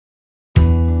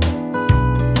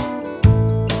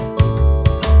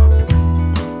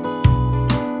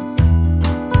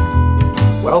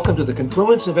to the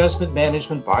Confluence Investment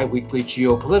Management Biweekly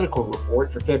Geopolitical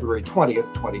Report for February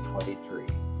 20th, 2023.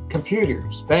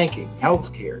 Computers, banking,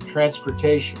 healthcare,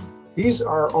 transportation. These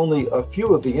are only a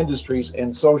few of the industries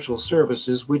and social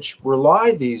services which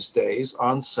rely these days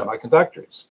on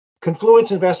semiconductors. Confluence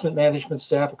Investment Management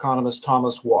staff economist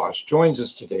Thomas Walsh joins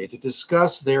us today to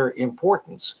discuss their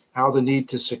importance, how the need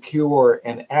to secure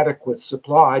an adequate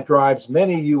supply drives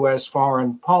many U.S.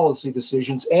 foreign policy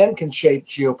decisions and can shape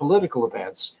geopolitical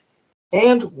events,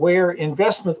 and where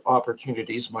investment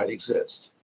opportunities might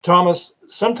exist. Thomas,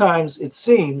 sometimes it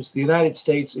seems the United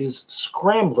States is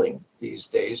scrambling these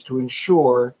days to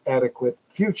ensure adequate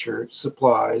future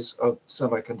supplies of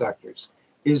semiconductors.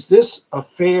 Is this a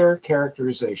fair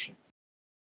characterization?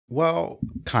 Well,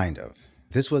 kind of.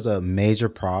 This was a major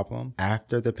problem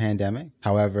after the pandemic.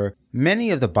 However,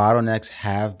 many of the bottlenecks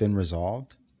have been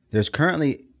resolved. There's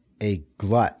currently a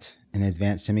glut in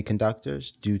advanced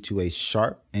semiconductors due to a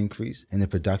sharp increase in the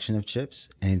production of chips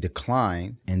and a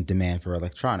decline in demand for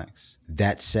electronics.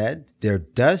 That said, there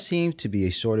does seem to be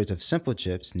a shortage of simple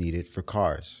chips needed for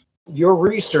cars. Your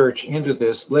research into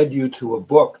this led you to a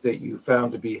book that you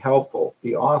found to be helpful.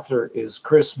 The author is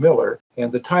Chris Miller,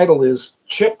 and the title is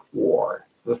Chip War: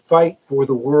 The Fight for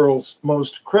the World's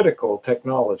Most Critical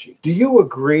Technology. Do you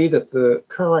agree that the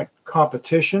current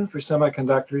competition for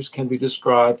semiconductors can be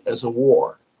described as a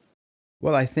war?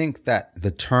 Well, I think that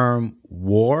the term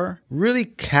war really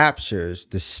captures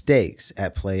the stakes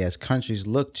at play as countries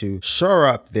look to shore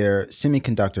up their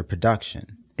semiconductor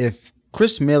production. If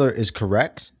Chris Miller is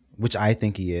correct, which I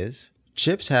think he is,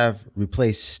 chips have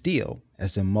replaced steel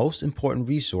as the most important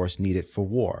resource needed for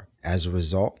war. As a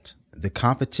result, the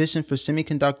competition for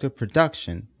semiconductor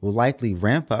production will likely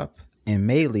ramp up and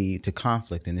may lead to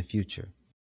conflict in the future.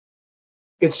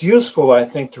 It's useful, I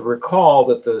think, to recall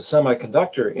that the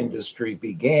semiconductor industry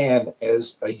began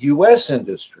as a U.S.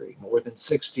 industry more than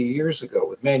 60 years ago,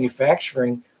 with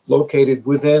manufacturing located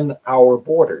within our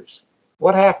borders.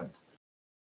 What happened?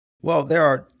 Well, there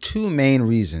are two main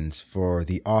reasons for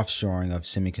the offshoring of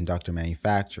semiconductor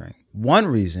manufacturing. One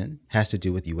reason has to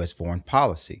do with U.S. foreign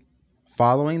policy.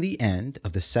 Following the end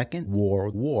of the Second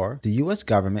World War, the U.S.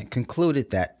 government concluded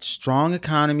that strong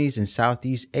economies in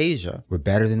Southeast Asia were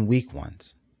better than weak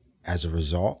ones. As a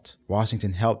result,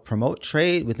 Washington helped promote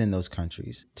trade within those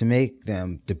countries to make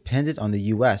them dependent on the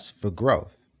U.S. for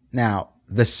growth. Now,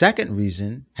 the second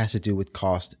reason has to do with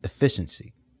cost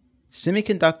efficiency.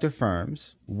 Semiconductor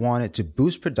firms wanted to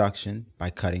boost production by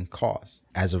cutting costs.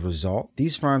 As a result,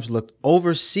 these firms looked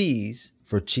overseas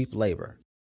for cheap labor.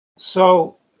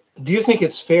 So, do you think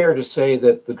it's fair to say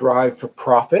that the drive for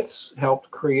profits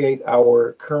helped create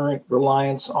our current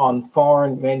reliance on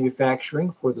foreign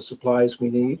manufacturing for the supplies we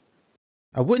need?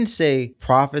 I wouldn't say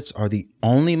profits are the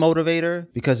only motivator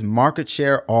because market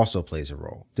share also plays a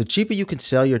role. The cheaper you can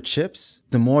sell your chips,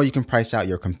 the more you can price out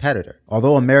your competitor.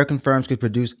 Although American firms could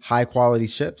produce high quality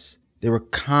chips, they were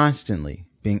constantly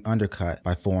being undercut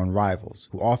by foreign rivals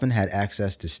who often had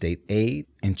access to state aid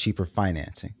and cheaper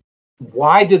financing.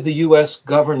 Why did the U.S.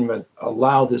 government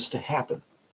allow this to happen?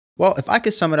 Well, if I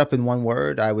could sum it up in one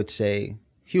word, I would say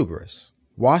hubris.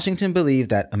 Washington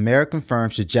believed that American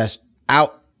firms should just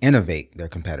out-innovate their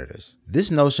competitors.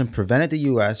 This notion prevented the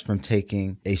U.S. from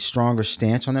taking a stronger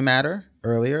stance on the matter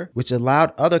earlier, which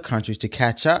allowed other countries to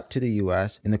catch up to the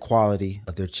U.S. in the quality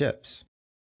of their chips.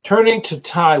 Turning to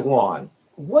Taiwan,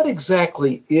 what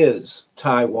exactly is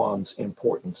Taiwan's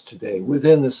importance today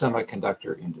within the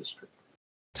semiconductor industry?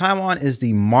 Taiwan is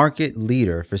the market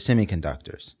leader for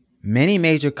semiconductors. Many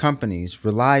major companies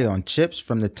rely on chips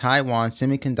from the Taiwan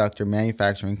Semiconductor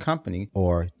Manufacturing Company,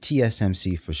 or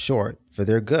TSMC for short, for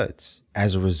their goods.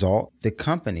 As a result, the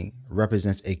company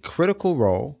represents a critical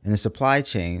role in the supply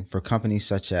chain for companies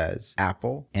such as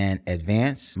Apple and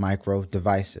Advanced Micro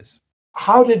Devices.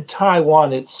 How did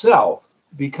Taiwan itself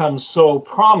become so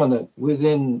prominent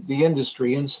within the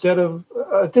industry instead of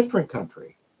a different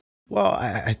country? Well,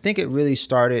 I think it really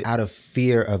started out of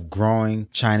fear of growing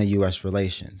China-US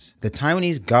relations. The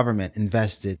Taiwanese government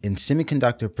invested in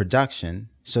semiconductor production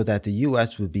so that the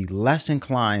US would be less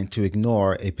inclined to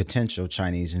ignore a potential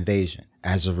Chinese invasion.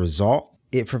 As a result,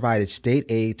 it provided state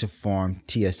aid to form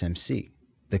TSMC.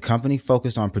 The company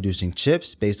focused on producing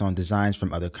chips based on designs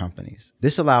from other companies.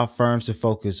 This allowed firms to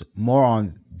focus more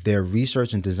on their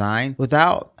research and design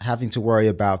without having to worry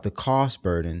about the cost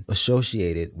burden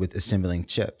associated with assembling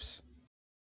chips.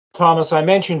 Thomas, I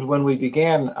mentioned when we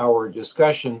began our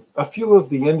discussion a few of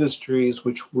the industries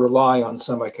which rely on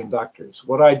semiconductors.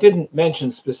 What I didn't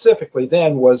mention specifically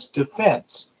then was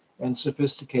defense and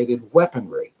sophisticated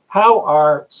weaponry. How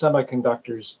are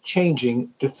semiconductors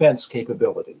changing defense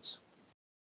capabilities?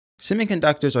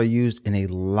 Semiconductors are used in a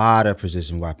lot of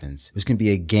precision weapons, which can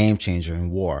be a game changer in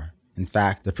war. In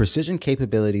fact, the precision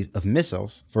capabilities of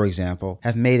missiles, for example,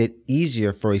 have made it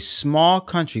easier for a small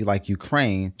country like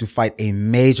Ukraine to fight a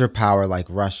major power like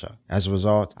Russia. As a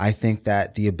result, I think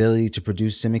that the ability to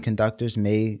produce semiconductors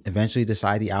may eventually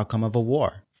decide the outcome of a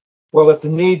war. Well, if the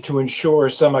need to ensure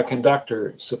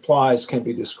semiconductor supplies can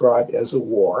be described as a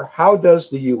war, how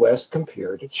does the U.S.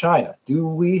 compare to China? Do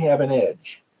we have an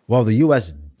edge? Well, the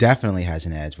U.S. definitely has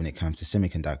an edge when it comes to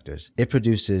semiconductors. It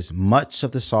produces much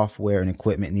of the software and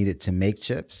equipment needed to make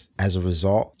chips. As a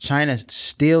result, China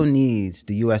still needs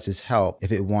the U.S.'s help if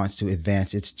it wants to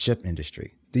advance its chip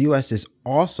industry. The U.S. is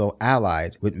also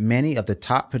allied with many of the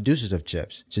top producers of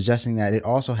chips, suggesting that it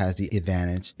also has the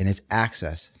advantage in its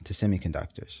access to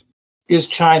semiconductors. Is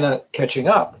China catching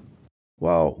up?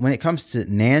 Well, when it comes to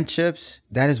NAND chips,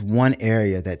 that is one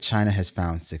area that China has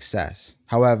found success.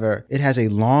 However, it has a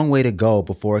long way to go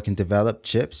before it can develop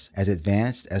chips as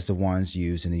advanced as the ones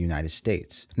used in the United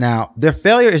States. Now, their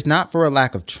failure is not for a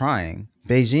lack of trying.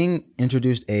 Beijing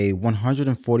introduced a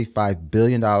 $145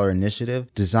 billion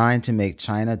initiative designed to make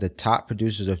China the top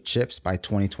producers of chips by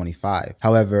 2025.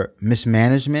 However,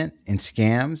 mismanagement and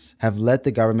scams have led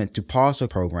the government to pause the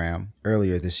program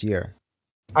earlier this year.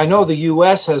 I know the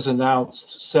U.S. has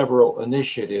announced several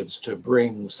initiatives to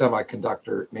bring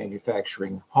semiconductor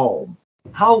manufacturing home.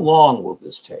 How long will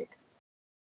this take?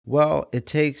 Well, it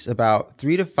takes about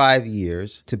 3 to 5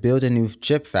 years to build a new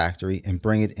chip factory and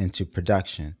bring it into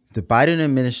production. The Biden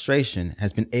administration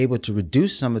has been able to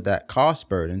reduce some of that cost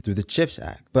burden through the CHIPS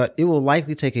Act, but it will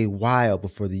likely take a while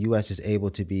before the U.S. is able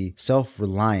to be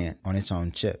self-reliant on its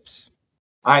own chips.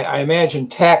 I imagine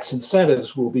tax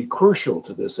incentives will be crucial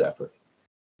to this effort.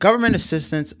 Government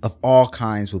assistance of all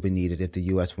kinds will be needed if the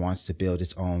U.S. wants to build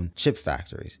its own chip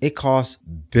factories. It costs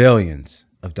billions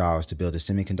of dollars to build a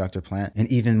semiconductor plant and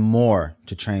even more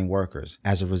to train workers.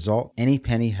 As a result, any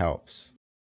penny helps.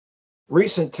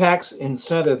 Recent tax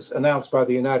incentives announced by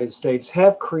the United States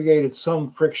have created some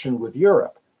friction with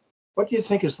Europe. What do you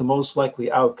think is the most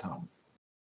likely outcome?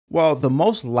 Well, the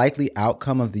most likely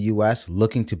outcome of the U.S.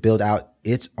 looking to build out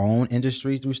its own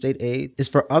industry through state aid is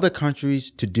for other countries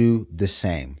to do the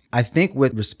same. I think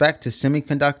with respect to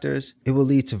semiconductors, it will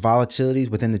lead to volatilities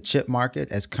within the chip market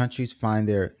as countries find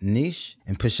their niche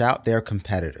and push out their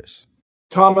competitors.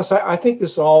 Thomas, I think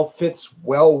this all fits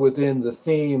well within the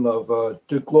theme of a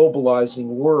deglobalizing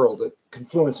world that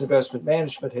Confluence Investment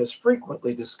Management has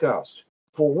frequently discussed.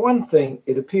 For one thing,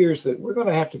 it appears that we're going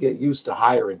to have to get used to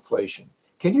higher inflation.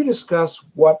 Can you discuss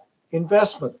what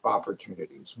investment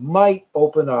opportunities might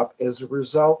open up as a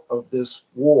result of this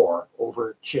war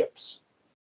over chips?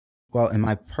 Well, in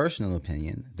my personal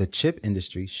opinion, the chip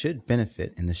industry should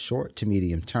benefit in the short to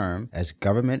medium term as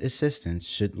government assistance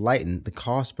should lighten the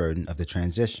cost burden of the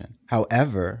transition.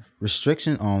 However,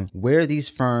 restriction on where these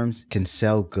firms can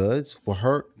sell goods will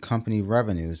hurt company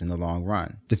revenues in the long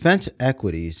run. Defense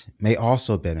equities may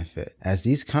also benefit as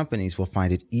these companies will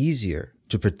find it easier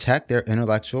to protect their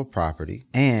intellectual property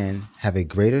and have a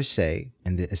greater say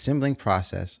in the assembling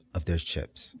process of their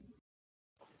chips.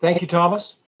 Thank you,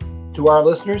 Thomas. To our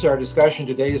listeners, our discussion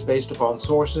today is based upon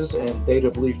sources and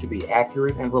data believed to be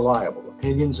accurate and reliable.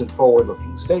 Opinions and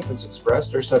forward-looking statements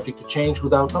expressed are subject to change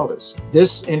without notice.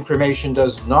 This information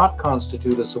does not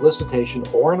constitute a solicitation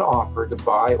or an offer to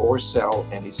buy or sell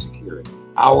any security.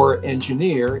 Our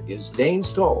engineer is Dane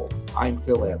Stoll. I'm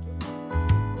Phil Edley.